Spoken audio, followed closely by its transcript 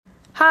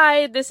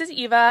Hi, this is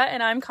Eva,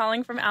 and I'm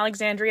calling from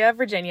Alexandria,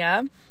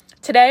 Virginia.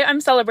 Today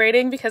I'm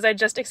celebrating because I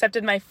just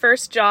accepted my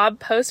first job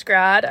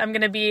post-grad. I'm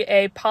going to be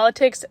a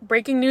politics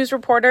breaking news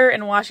reporter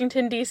in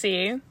Washington,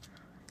 D.C.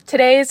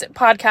 Today's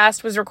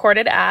podcast was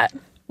recorded at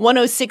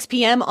 1:06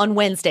 p.m. on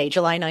Wednesday,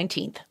 July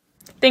 19th.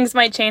 Things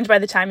might change by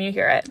the time you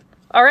hear it.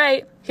 All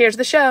right, here's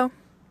the show.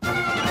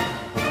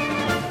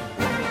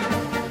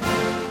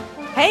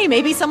 Hey,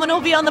 maybe someone will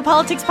be on the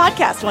Politics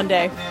podcast one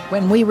day.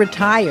 When we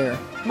retire.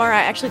 Mara,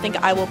 I actually think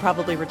I will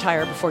probably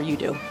retire before you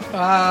do.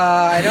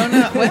 I don't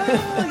know.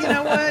 Well, you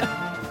know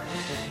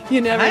what?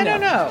 You never know. I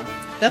don't know.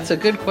 That's a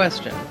good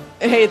question.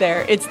 Hey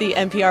there, it's the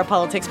NPR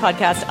Politics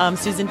Podcast. I'm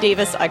Susan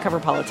Davis. I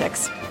cover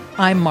politics.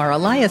 I'm Mara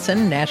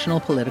Liasson, national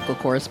political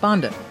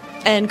correspondent.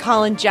 And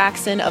Colin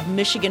Jackson of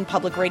Michigan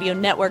Public Radio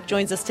Network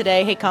joins us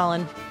today. Hey,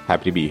 Colin.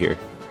 Happy to be here.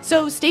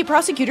 So state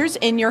prosecutors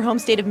in your home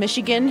state of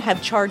Michigan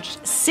have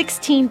charged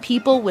 16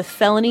 people with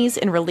felonies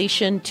in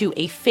relation to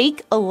a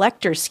fake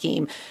elector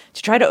scheme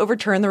to try to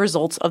overturn the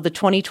results of the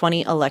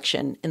 2020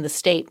 election in the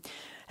state.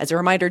 As a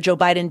reminder, Joe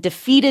Biden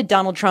defeated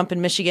Donald Trump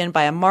in Michigan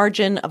by a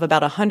margin of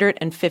about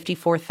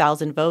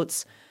 154,000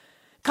 votes.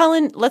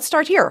 Colin, let's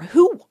start here.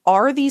 Who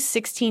are these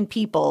 16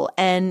 people?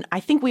 And I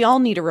think we all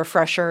need a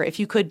refresher. If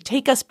you could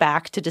take us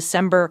back to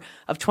December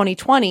of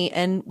 2020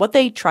 and what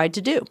they tried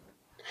to do.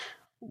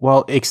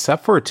 Well,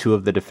 except for two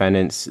of the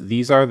defendants,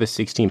 these are the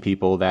 16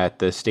 people that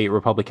the state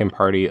Republican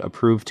Party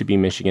approved to be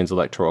Michigan's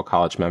Electoral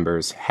College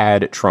members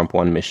had Trump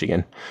won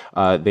Michigan.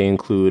 They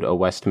include a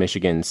West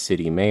Michigan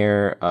city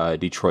mayor, a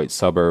Detroit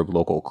suburb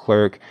local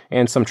clerk,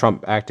 and some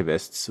Trump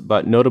activists.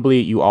 But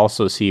notably, you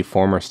also see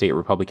former state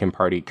Republican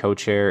Party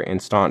co-chair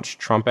and staunch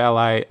Trump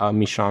ally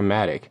Meshawn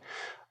Maddock.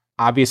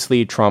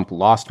 Obviously, Trump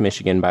lost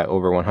Michigan by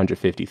over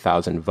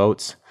 150,000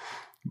 votes.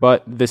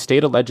 But the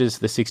state alleges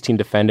the 16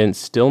 defendants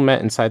still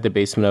met inside the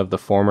basement of the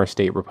former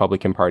state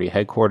Republican Party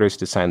headquarters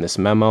to sign this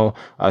memo,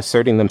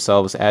 asserting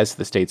themselves as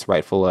the state's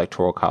rightful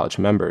Electoral College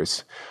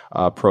members.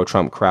 A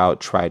pro-Trump crowd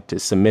tried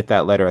to submit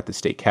that letter at the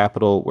state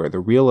capitol where the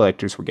real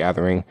electors were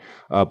gathering,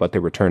 but they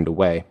were turned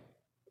away.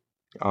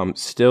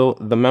 Still,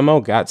 the memo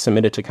got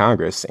submitted to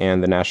Congress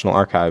and the National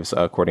Archives,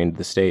 according to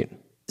the state.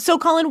 So,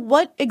 Colin,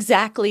 what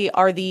exactly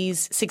are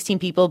these 16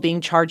 people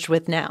being charged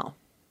with now?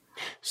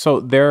 So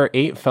there are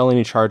 8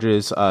 felony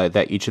charges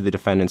that each of the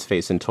defendants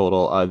face in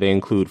total. They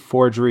include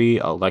forgery,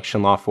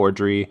 election law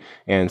forgery,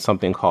 and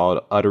something called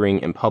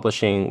uttering and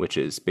publishing, which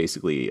is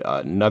basically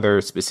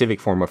another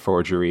specific form of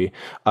forgery.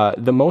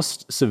 The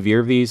most severe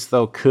of these,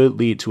 though, could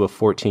lead to a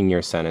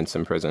 14-year sentence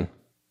in prison.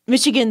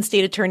 Michigan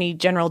State Attorney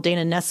General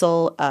Dana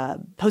Nessel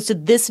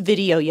posted this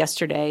video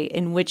yesterday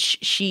in which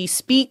she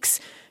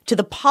speaks to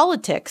the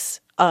politics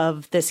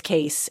of this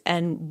case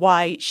and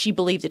why she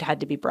believed it had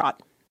to be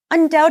brought.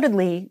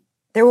 Undoubtedly,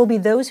 there will be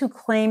those who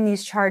claim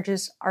these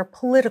charges are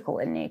political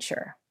in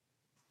nature.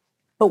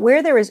 But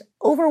where there is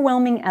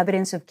overwhelming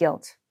evidence of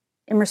guilt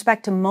in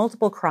respect to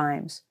multiple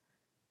crimes,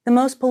 the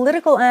most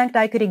political act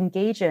I could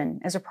engage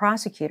in as a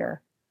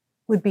prosecutor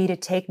would be to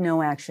take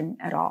no action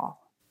at all.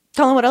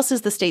 Colin, what else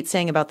is the state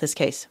saying about this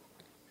case?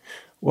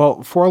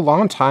 Well, for a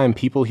long time,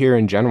 people here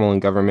in general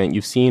in government,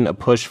 you've seen a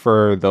push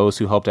for those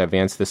who helped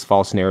advance this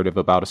false narrative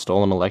about a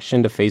stolen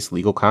election to face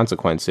legal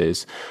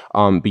consequences.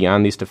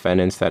 Beyond these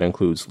defendants, that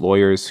includes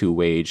lawyers who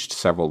waged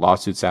several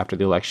lawsuits after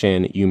the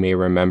election. You may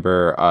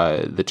remember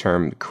the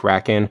term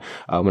Kraken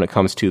when it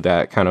comes to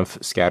that kind of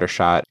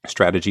scattershot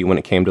strategy when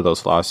it came to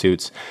those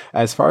lawsuits.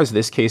 As far as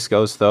this case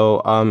goes,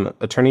 though,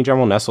 Attorney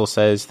General Nessel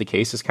says the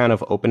case is kind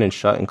of open and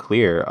shut and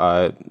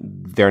clear.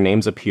 Their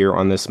names appear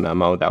on this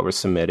memo that was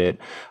submitted.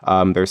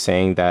 They're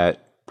saying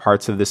that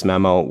parts of this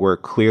memo were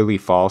clearly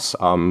false.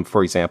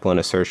 For example, an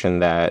assertion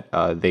that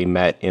they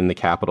met in the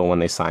Capitol when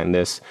they signed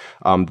this.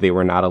 They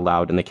were not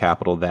allowed in the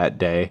Capitol that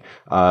day.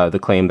 The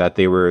claim that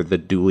they were the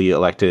duly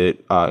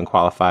elected and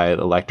qualified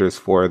electors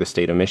for the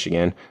state of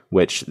Michigan,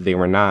 which they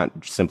were not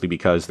simply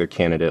because their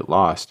candidate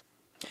lost.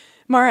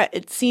 Mara,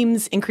 it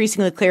seems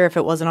increasingly clear, if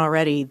it wasn't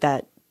already,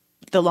 that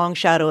the long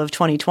shadow of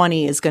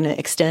 2020 is going to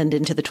extend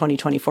into the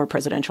 2024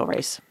 presidential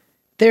race.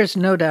 There's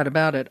no doubt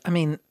about it. I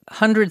mean,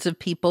 hundreds of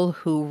people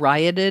who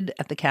rioted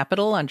at the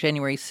Capitol on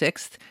January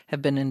 6th have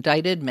been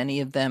indicted, many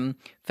of them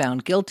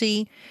found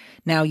guilty.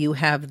 Now you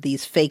have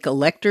these fake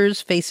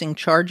electors facing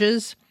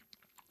charges.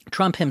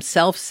 Trump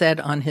himself said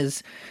on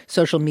his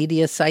social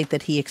media site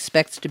that he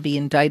expects to be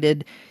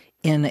indicted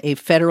in a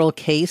federal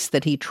case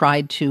that he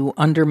tried to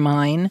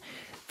undermine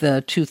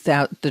the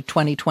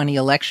 2020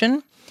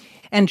 election.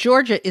 And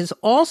Georgia is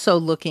also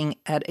looking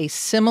at a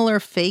similar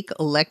fake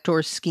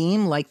elector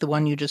scheme like the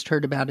one you just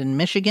heard about in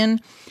Michigan,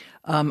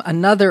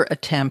 another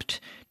attempt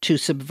to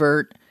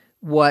subvert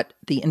what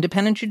the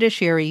independent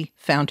judiciary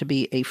found to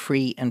be a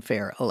free and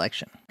fair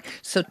election.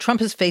 So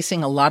Trump is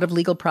facing a lot of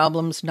legal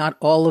problems, not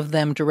all of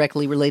them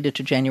directly related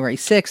to January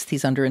 6th.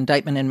 He's under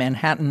indictment in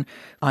Manhattan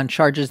on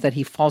charges that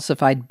he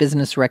falsified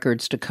business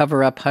records to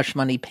cover up hush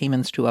money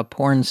payments to a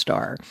porn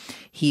star.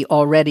 He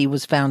already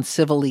was found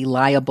civilly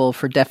liable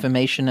for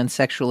defamation and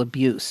sexual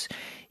abuse.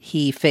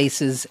 He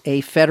faces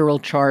a federal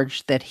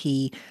charge that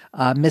he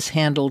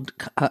mishandled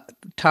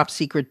top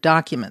secret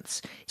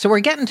documents. So we're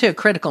getting to a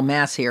critical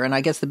mass here, and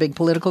I guess the big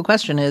political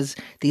question is,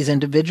 these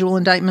individual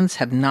indictments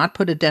have not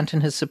put a dent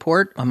in his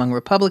support among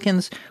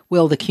Republicans.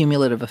 Will the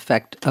cumulative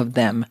effect of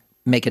them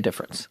make a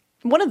difference?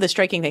 One of the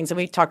striking things, and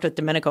we talked with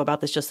Domenico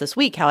about this just this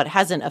week, how it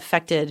hasn't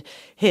affected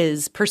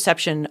his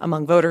perception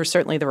among voters,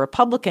 certainly the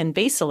Republican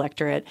base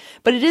electorate.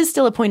 But it is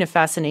still a point of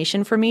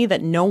fascination for me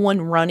that no one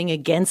running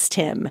against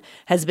him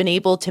has been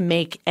able to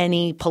make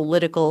any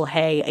political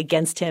hay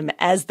against him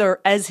as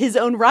his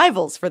own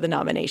rivals for the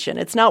nomination.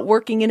 It's not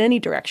working in any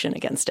direction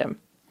against him.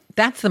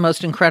 That's the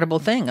most incredible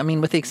thing. I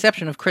mean, with the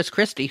exception of Chris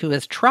Christie, who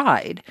has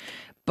tried,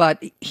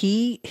 but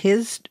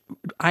his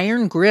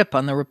iron grip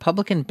on the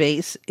Republican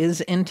base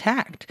is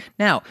intact.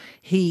 Now,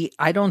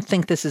 I don't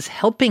think this is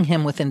helping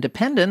him with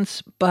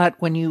independents, but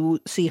when you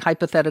see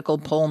hypothetical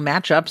poll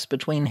matchups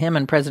between him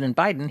and President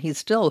Biden, he's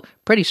still a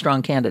pretty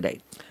strong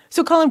candidate.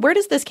 So, Colin, where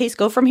does this case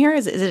go from here?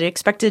 Is it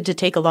expected to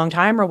take a long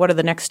time, or what are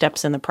the next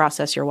steps in the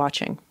process you're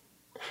watching?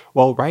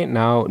 Well, right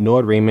now, no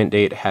arraignment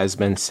date has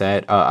been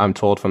set. I'm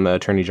told from the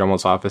Attorney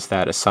General's office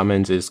that a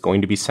summons is going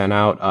to be sent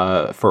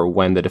out for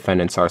when the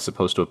defendants are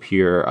supposed to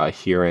appear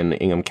here in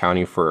Ingham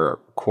County for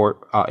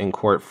in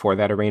court for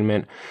that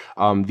arraignment.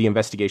 The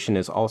investigation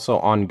is also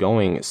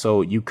ongoing,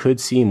 so you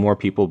could see more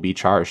people be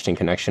charged in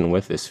connection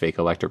with this fake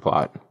elector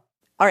plot.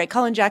 All right,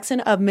 Colin Jackson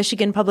of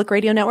Michigan Public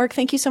Radio Network,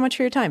 thank you so much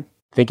for your time.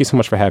 Thank you so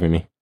much for having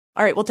me.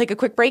 All right, we'll take a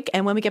quick break,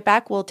 and when we get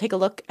back, we'll take a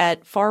look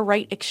at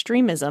far-right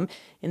extremism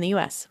in the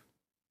U.S.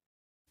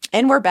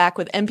 And we're back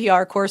with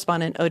NPR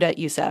correspondent Odette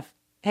Youssef.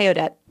 Hey,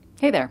 Odette.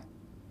 Hey there.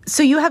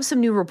 So you have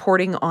some new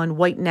reporting on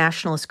white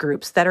nationalist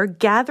groups that are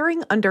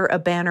gathering under a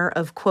banner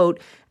of, quote,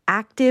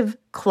 active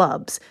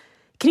clubs.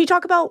 Can you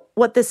talk about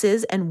what this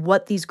is and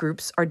what these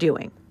groups are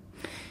doing?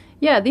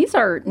 Yeah, these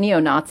are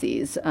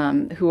neo-Nazis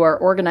who are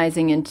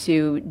organizing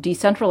into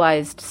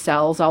decentralized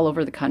cells all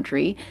over the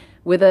country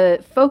with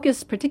a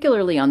focus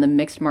particularly on the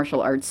mixed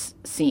martial arts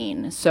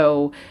scene.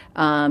 So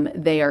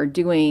they are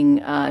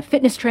doing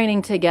fitness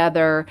training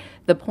together,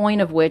 the point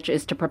of which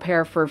is to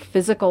prepare for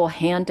physical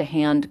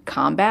hand-to-hand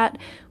combat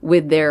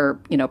with their,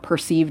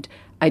 perceived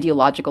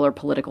ideological or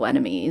political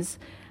enemies.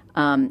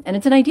 And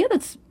it's an idea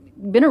that's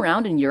been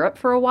around in Europe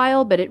for a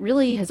while, but it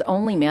really has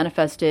only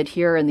manifested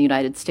here in the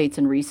United States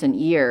in recent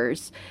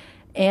years.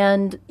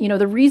 And,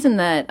 the reason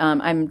that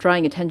I'm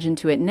drawing attention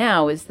to it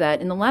now is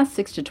that in the last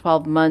 6 to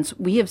 12 months,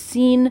 we have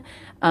seen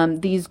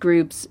these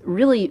groups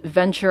really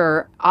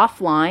venture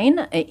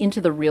offline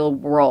into the real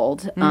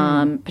world,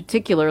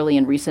 particularly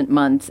in recent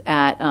months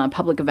at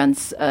public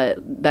events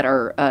that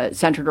are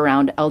centered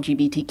around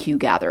LGBTQ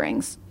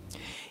gatherings.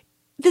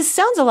 This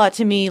sounds a lot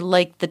to me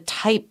like the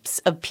types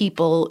of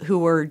people who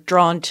were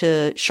drawn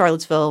to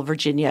Charlottesville,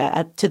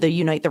 Virginia, to the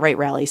Unite the Right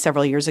rally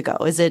several years ago.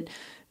 Is it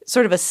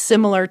sort of a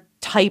similar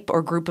type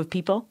or group of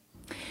people?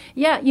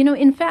 Yeah,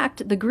 in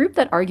fact, the group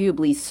that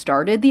arguably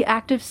started the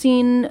active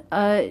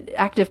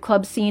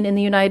club scene in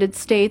the United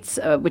States,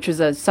 which was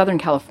a Southern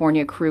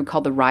California crew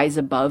called the Rise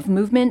Above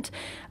movement,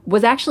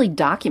 was actually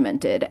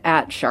documented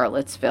at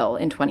Charlottesville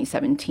in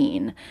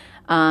 2017.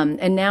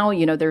 And now,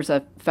 there's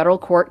a federal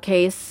court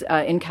case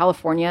in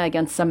California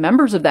against some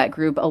members of that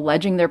group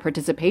alleging their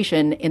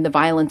participation in the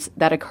violence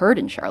that occurred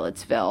in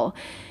Charlottesville.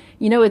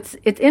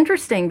 It's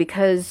interesting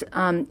because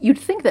you'd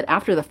think that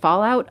after the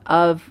fallout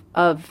of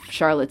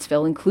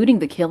Charlottesville, including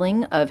the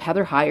killing of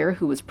Heather Heyer,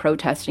 who was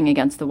protesting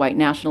against the white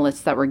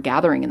nationalists that were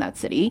gathering in that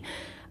city,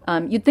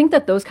 you'd think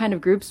that those kind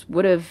of groups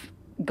would have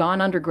gone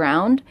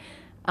underground.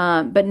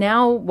 But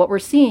now what we're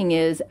seeing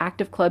is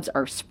active clubs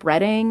are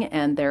spreading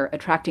and they're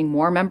attracting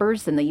more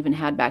members than they even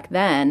had back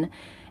then.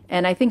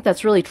 And I think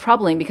that's really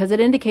troubling because it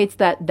indicates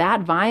that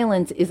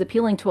violence is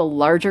appealing to a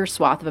larger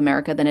swath of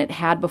America than it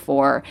had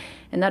before.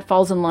 And that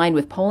falls in line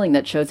with polling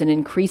that shows an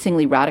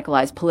increasingly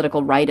radicalized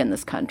political right in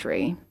this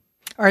country.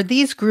 Are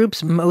these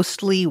groups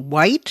mostly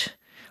white?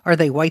 Are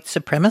they white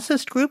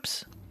supremacist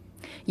groups?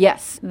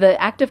 Yes,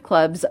 the active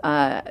clubs,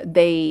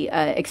 they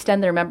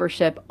extend their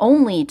membership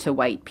only to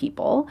white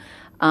people.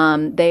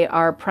 They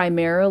are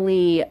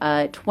primarily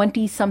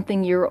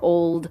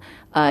 20-something-year-old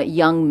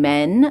young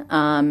men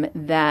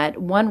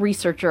that one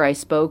researcher I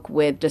spoke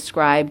with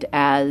described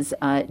as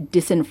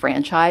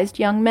disenfranchised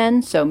young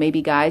men, so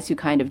maybe guys who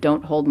kind of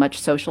don't hold much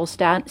social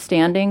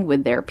standing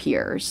with their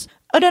peers.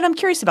 Odette, I'm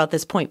curious about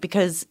this point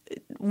because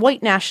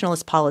white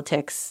nationalist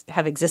politics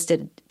have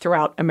existed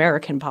throughout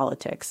American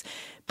politics.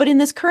 But in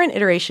this current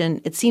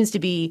iteration, it seems to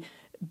be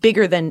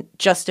bigger than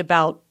just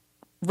about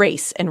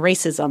race and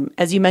racism.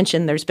 As you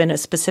mentioned, there's been a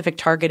specific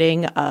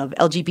targeting of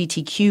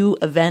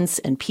LGBTQ events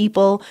and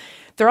people.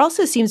 There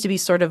also seems to be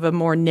sort of a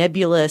more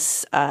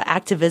nebulous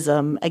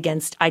activism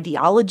against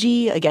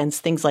ideology,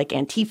 against things like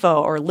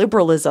Antifa or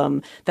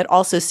liberalism that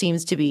also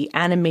seems to be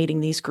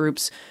animating these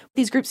groups.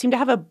 These groups seem to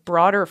have a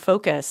broader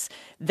focus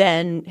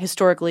than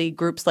historically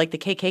groups like the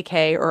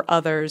KKK or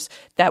others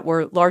that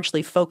were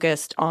largely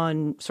focused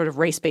on sort of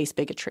race-based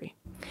bigotry.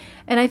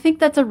 And I think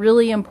that's a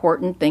really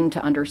important thing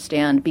to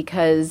understand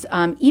because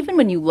even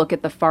when you look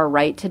at the far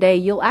right today,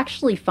 you'll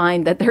actually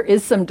find that there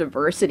is some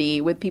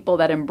diversity with people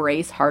that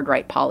embrace hard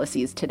right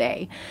policies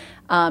today.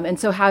 And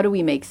so how do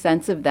we make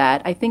sense of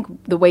that? I think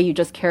the way you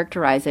just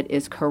characterize it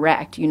is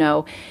correct. You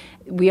know,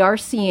 we are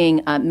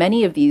seeing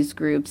many of these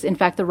groups. In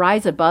fact, the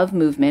Rise Above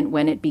movement,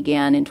 when it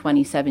began in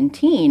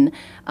 2017,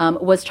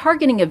 was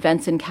targeting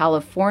events in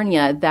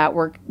California that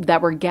were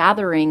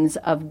gatherings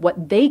of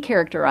what they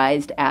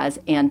characterized as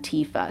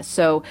Antifa.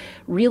 So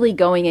really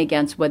going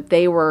against what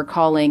they were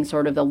calling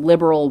sort of the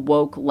liberal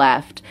woke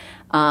left.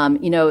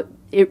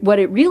 What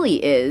it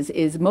really is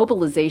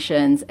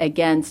mobilizations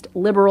against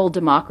liberal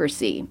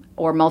democracy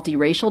or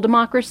multiracial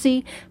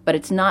democracy, but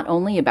it's not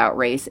only about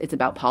race, it's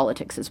about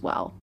politics as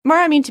well.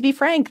 Mara, I mean, to be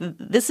frank,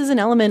 this is an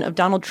element of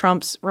Donald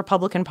Trump's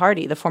Republican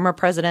Party. The former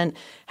president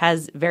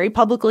has very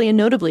publicly and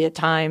notably at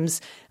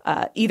times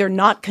either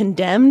not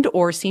condemned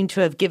or seemed to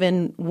have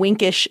given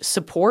winkish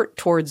support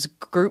towards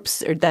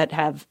groups that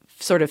have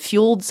sort of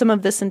fueled some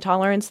of this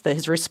intolerance.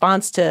 His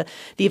response to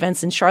the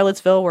events in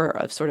Charlottesville were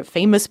a sort of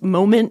famous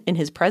moment in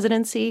his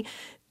presidency.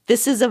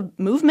 This is a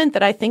movement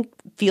that I think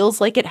feels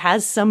like it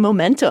has some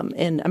momentum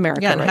in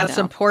America right now. Yeah, and has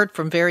support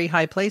from very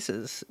high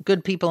places.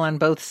 Good people on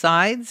both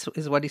sides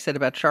is what he said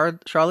about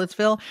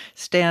Charlottesville.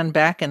 Stand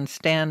back and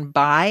stand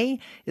by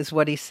is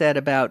what he said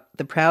about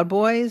the Proud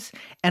Boys.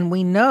 And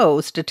we know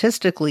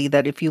statistically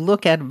that if you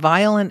look at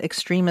violent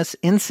extremist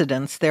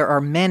incidents, there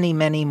are many,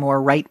 many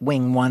more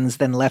right-wing ones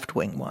than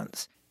left-wing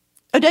ones.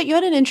 Odette, you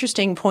had an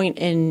interesting point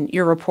in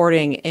your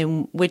reporting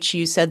in which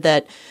you said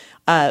that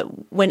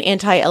when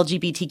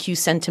anti-LGBTQ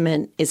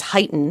sentiment is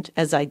heightened,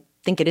 as I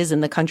think it is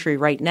in the country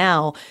right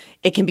now,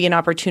 it can be an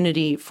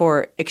opportunity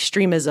for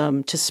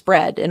extremism to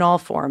spread in all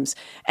forms.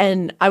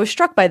 And I was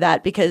struck by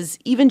that because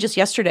even just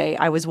yesterday,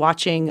 I was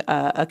watching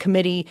a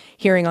committee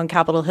hearing on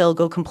Capitol Hill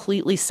go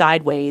completely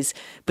sideways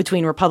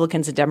between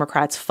Republicans and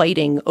Democrats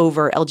fighting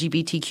over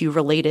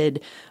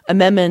LGBTQ-related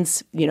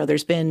amendments. You know,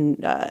 there's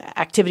been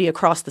activity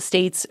across the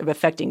states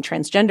affecting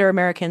transgender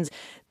Americans.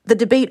 The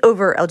debate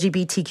over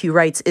LGBTQ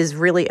rights is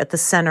really at the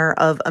center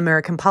of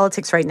American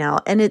politics right now.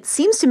 And it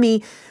seems to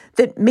me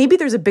that maybe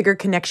there's a bigger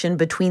connection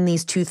between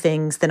these two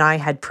things than I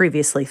had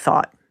previously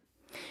thought.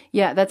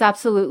 Yeah, that's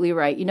absolutely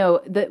right. You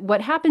know,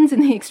 what happens in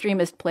the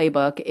extremist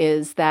playbook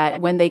is that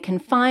when they can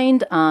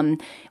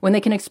when they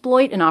can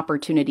exploit an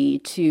opportunity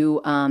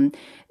to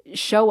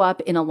show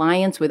up in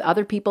alliance with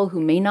other people who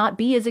may not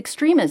be as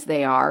extreme as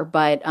they are,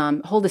 but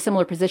hold a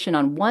similar position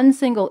on one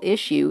single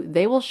issue,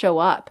 they will show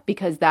up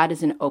because that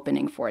is an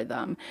opening for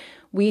them.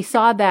 We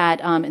saw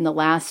that in the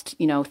last,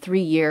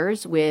 3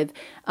 years with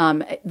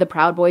the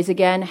Proud Boys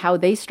again, how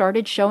they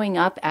started showing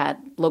up at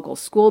local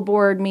school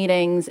board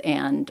meetings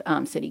and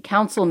city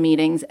council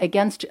meetings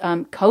against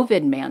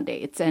COVID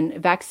mandates and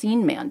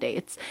vaccine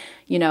mandates.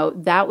 You know,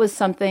 that was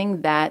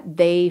something that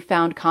they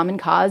found common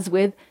cause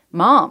with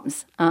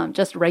moms,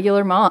 just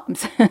regular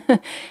moms.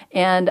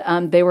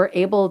 And they were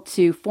able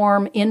to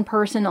form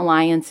in-person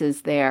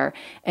alliances there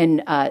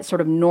and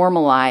sort of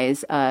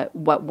normalize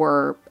what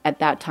were, at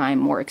that time,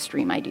 more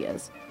extreme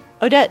ideas.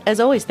 Odette,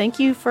 as always, thank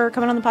you for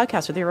coming on the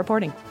podcast with your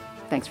reporting.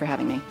 Thanks for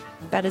having me.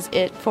 That is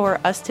it for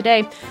us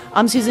today.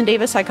 I'm Susan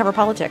Davis. I cover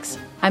politics.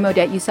 I'm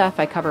Odette Yousef.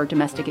 I cover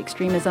domestic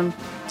extremism.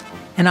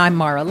 And I'm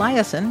Mara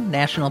Liasson,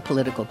 national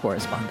political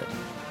correspondent.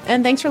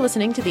 And thanks for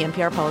listening to the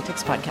NPR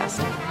Politics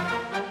Podcast.